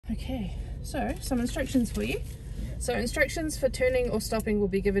Okay, so some instructions for you. So instructions for turning or stopping will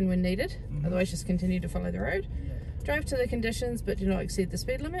be given when needed, otherwise just continue to follow the road. Drive to the conditions but do not exceed the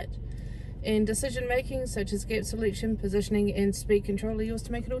speed limit. And decision making such as gap selection, positioning and speed control are yours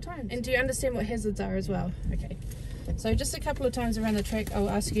to make at all times. And do you understand what hazards are as well? Okay. So just a couple of times around the track I'll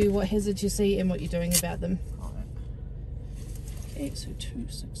ask you what hazards you see and what you're doing about them. Okay, so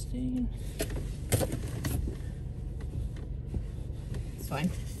 216. It's fine.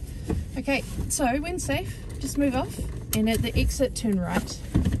 Okay, so when safe, just move off and at the exit turn right.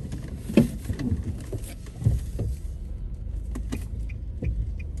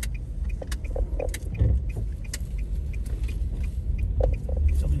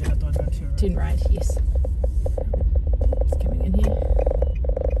 Turn right, yes. It's coming in here.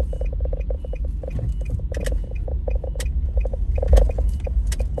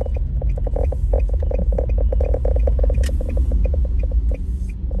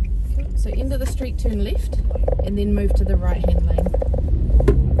 Cool. So end of the street, turn left, and then move to the right hand lane.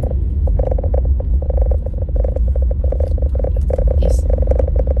 Yes.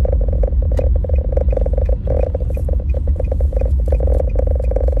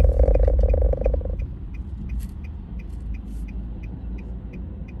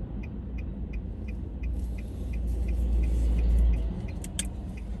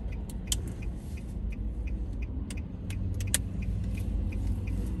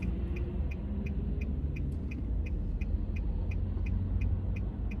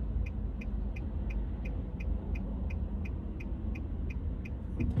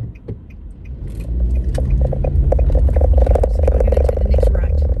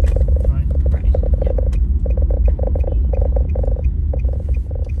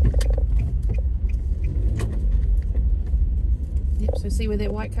 So see where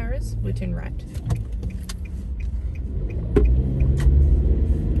that white car is? We'll turn right.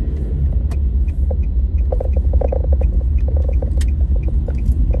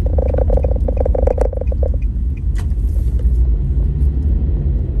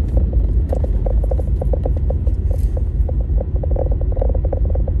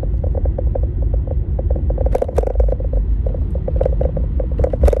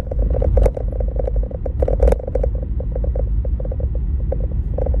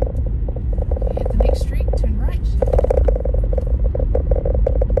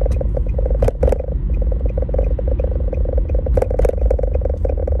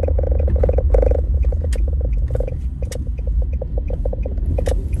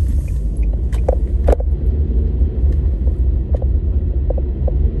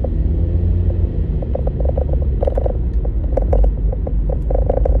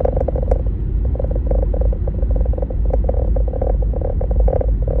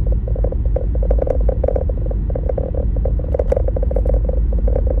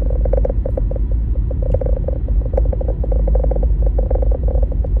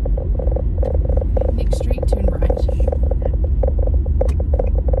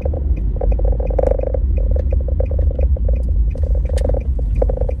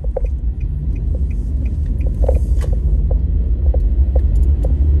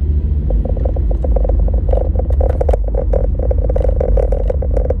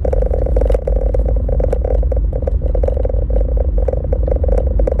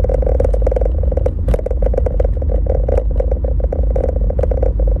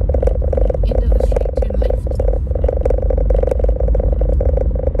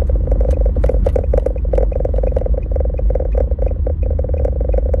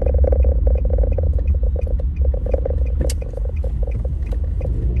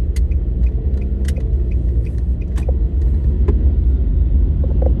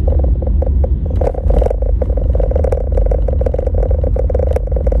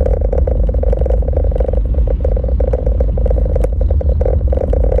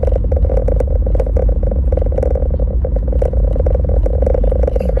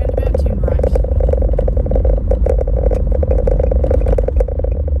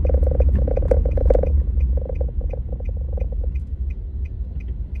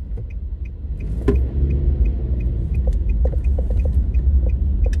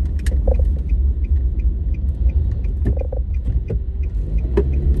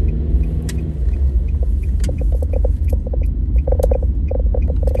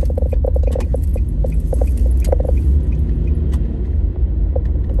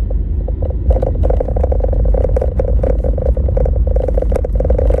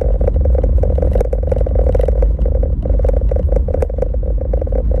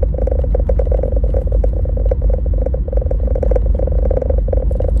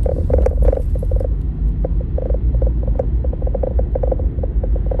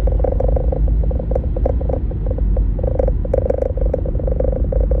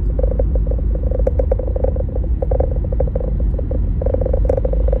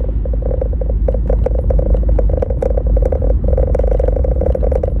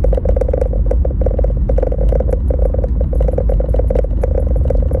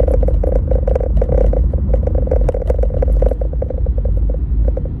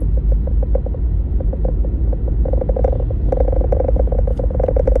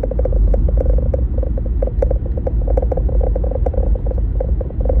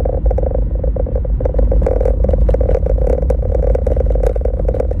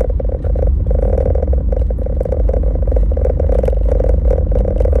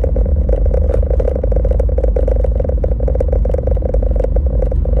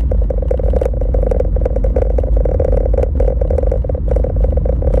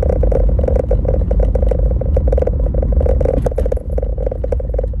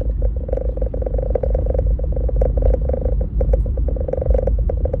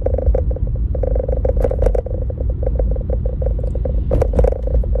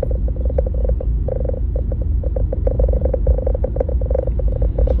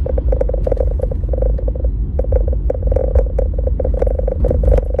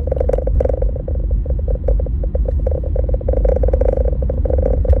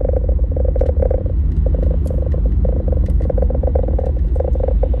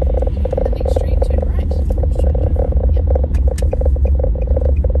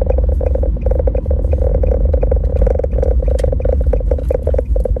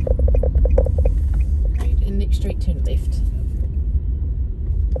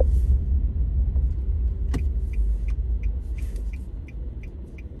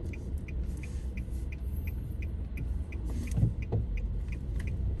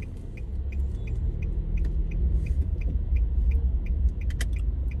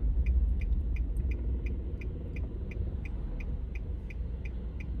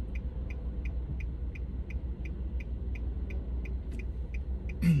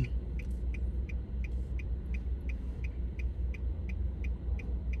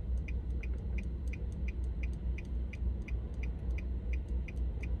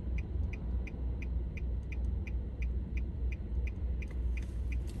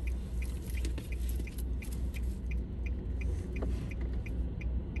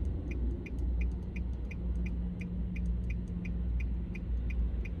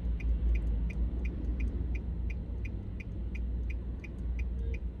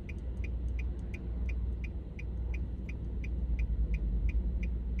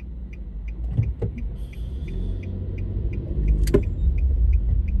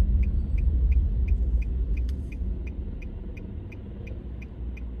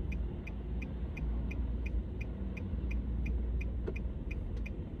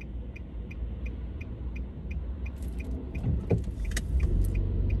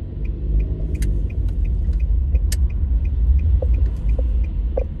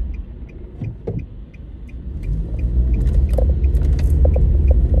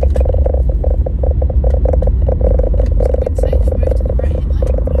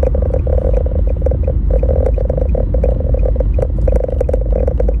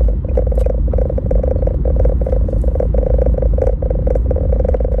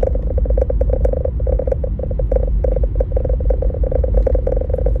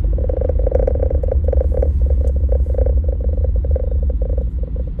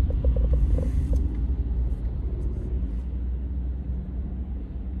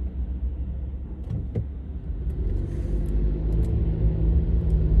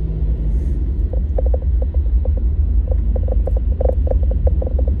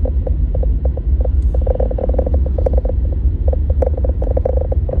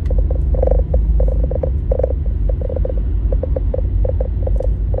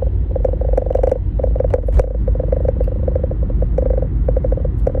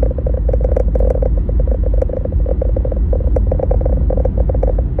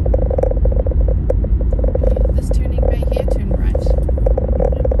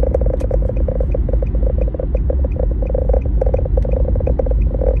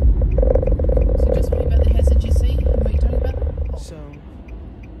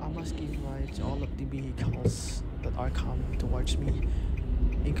 I must give right to all of the vehicles that are coming towards me,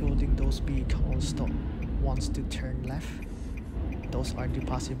 including those vehicles that wants to turn left. Those are the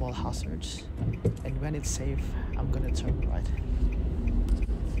possible hazards, and when it's safe, I'm gonna turn right.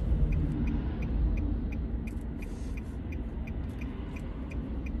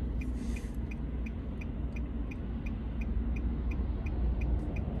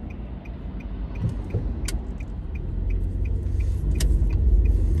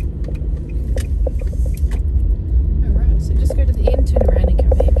 Alright, so just go to the end, turn around and come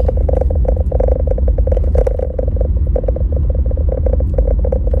back.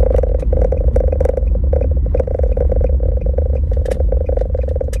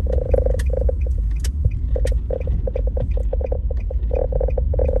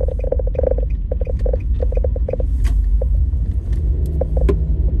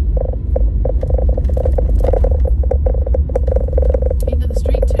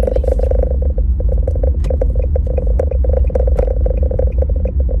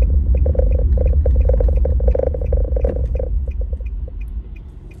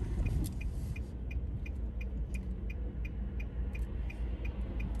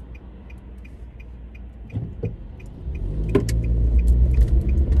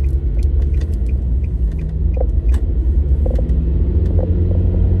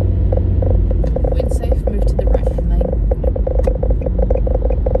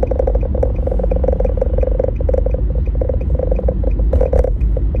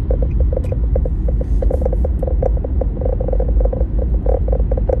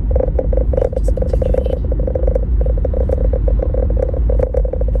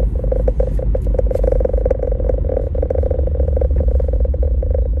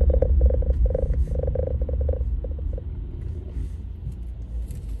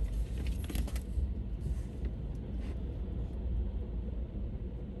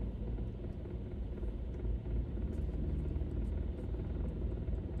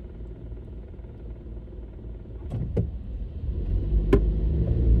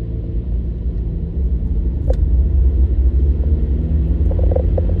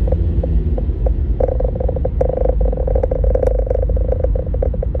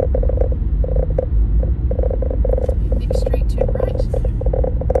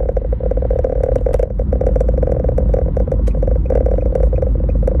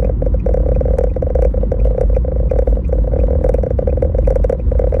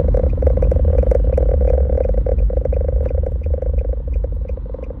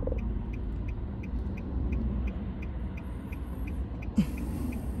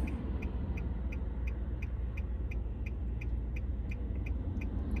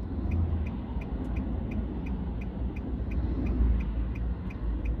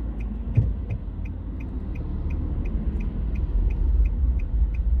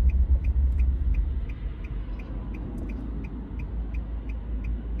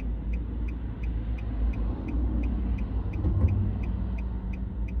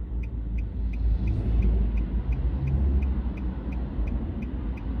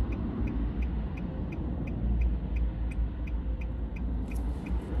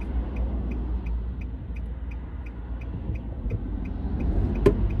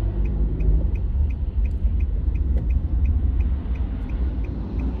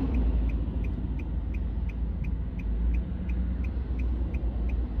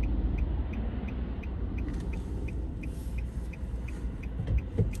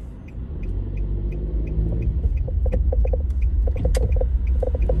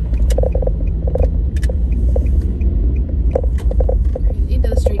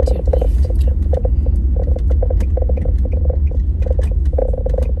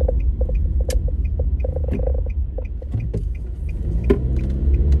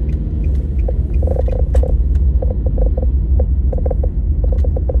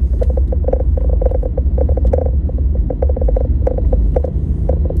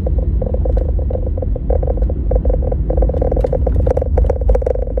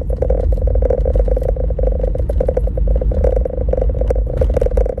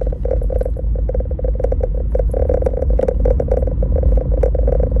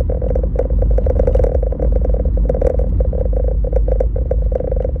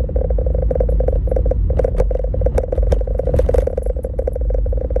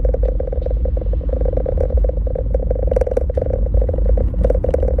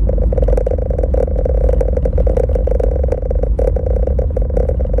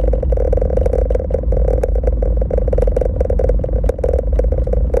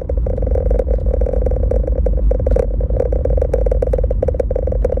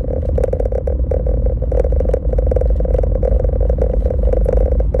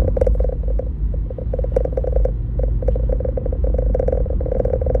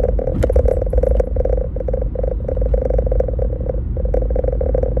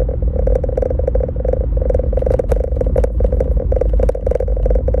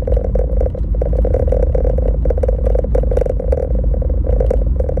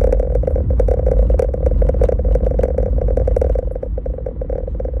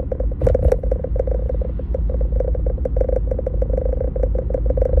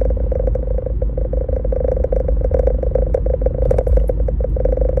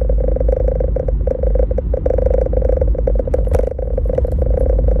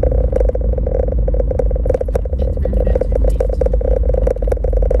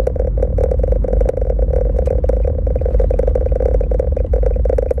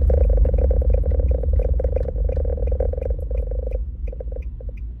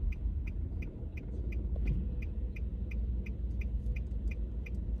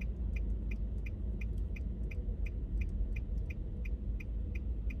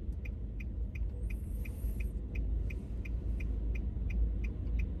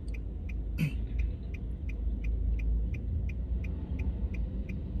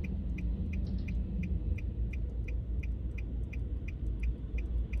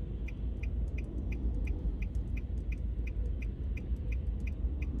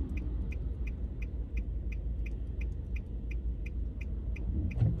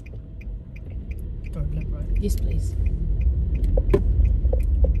 Turn left, right? Yes, please.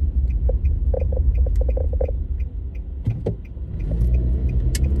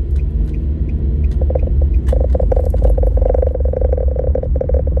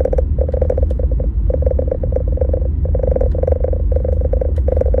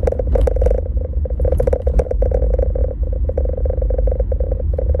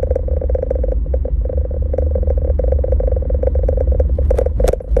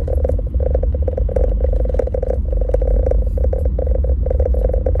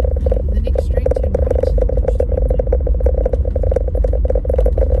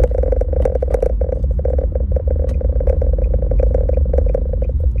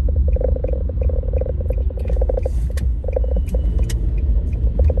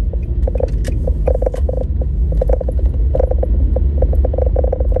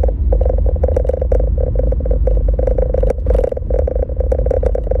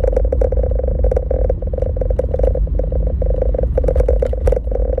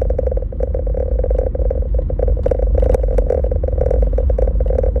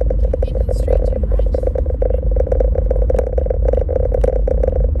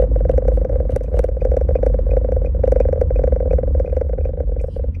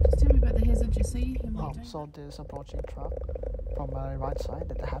 So there's approaching truck from my right side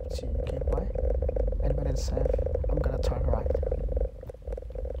that I have to keep by, and when it's safe, I'm gonna turn right.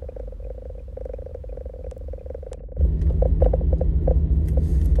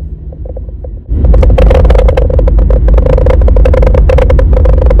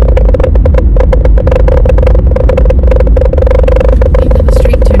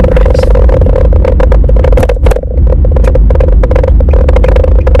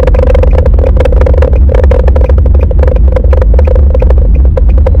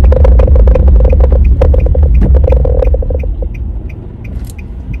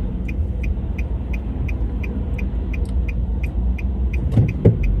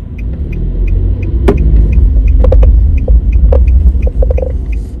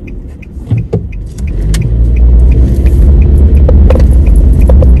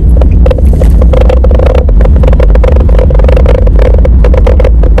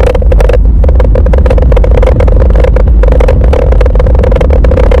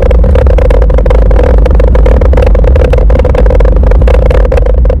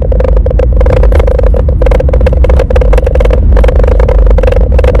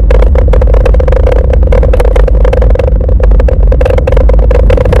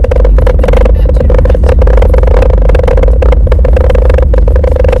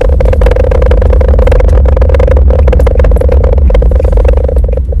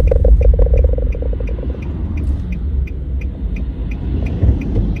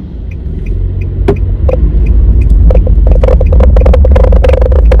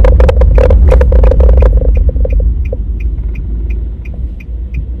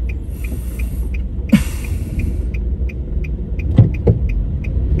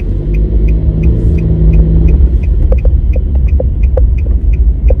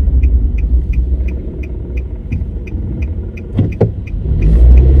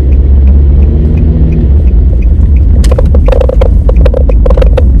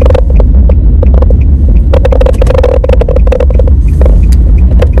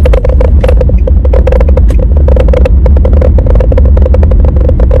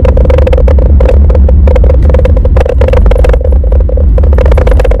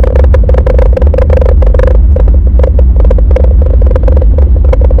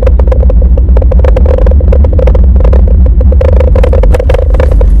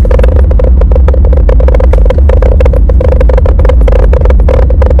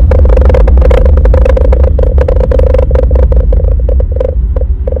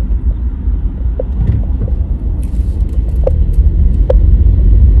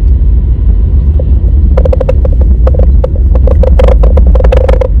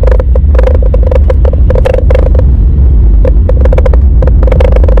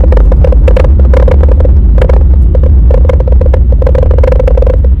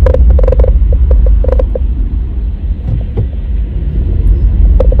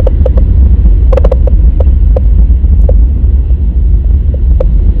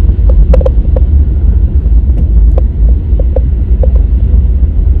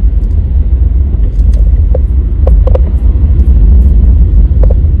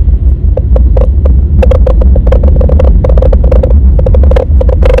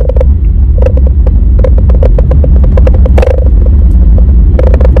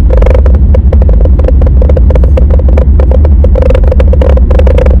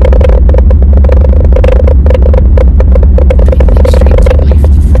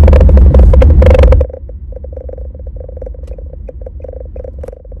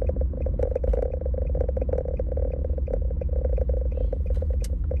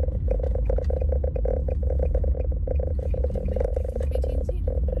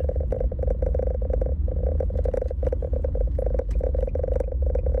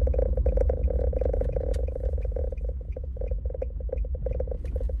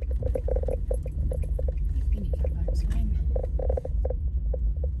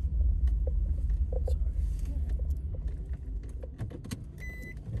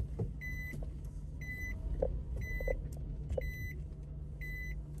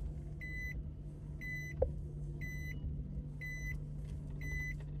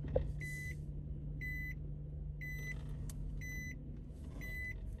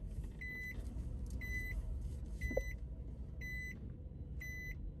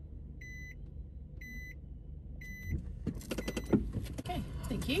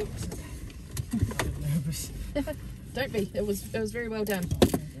 you. Nervous. Don't be. It was very well done.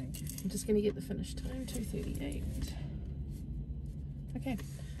 Thank you. I'm just going to get the finish time, 2:38. Okay,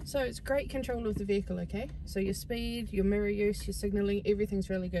 so it's great control of the vehicle, okay? So your speed, your mirror use, your signalling, everything's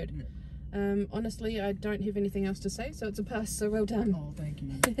really good. Honestly, I don't have anything else to say, so it's a pass, so well done. Oh, thank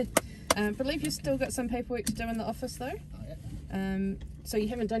you. Believe you've still got some paperwork to do in the office though. So you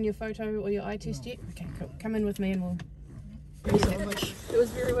haven't done your photo or your eye test yet? Okay, cool. Come in with me and we'll... Thank you so much. It was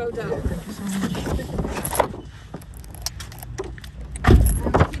very well done. Thank you so much.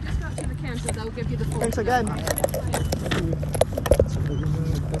 If you just go up to the counter, they'll give you the form. Thanks again.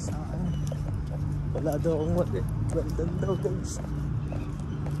 Wala daw akong mali. Well done daw guys.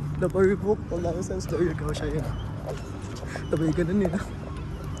 Naparebook. Wala ko sa story ko siya yun. Tabay ganun yun.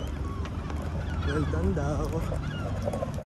 Well done daw.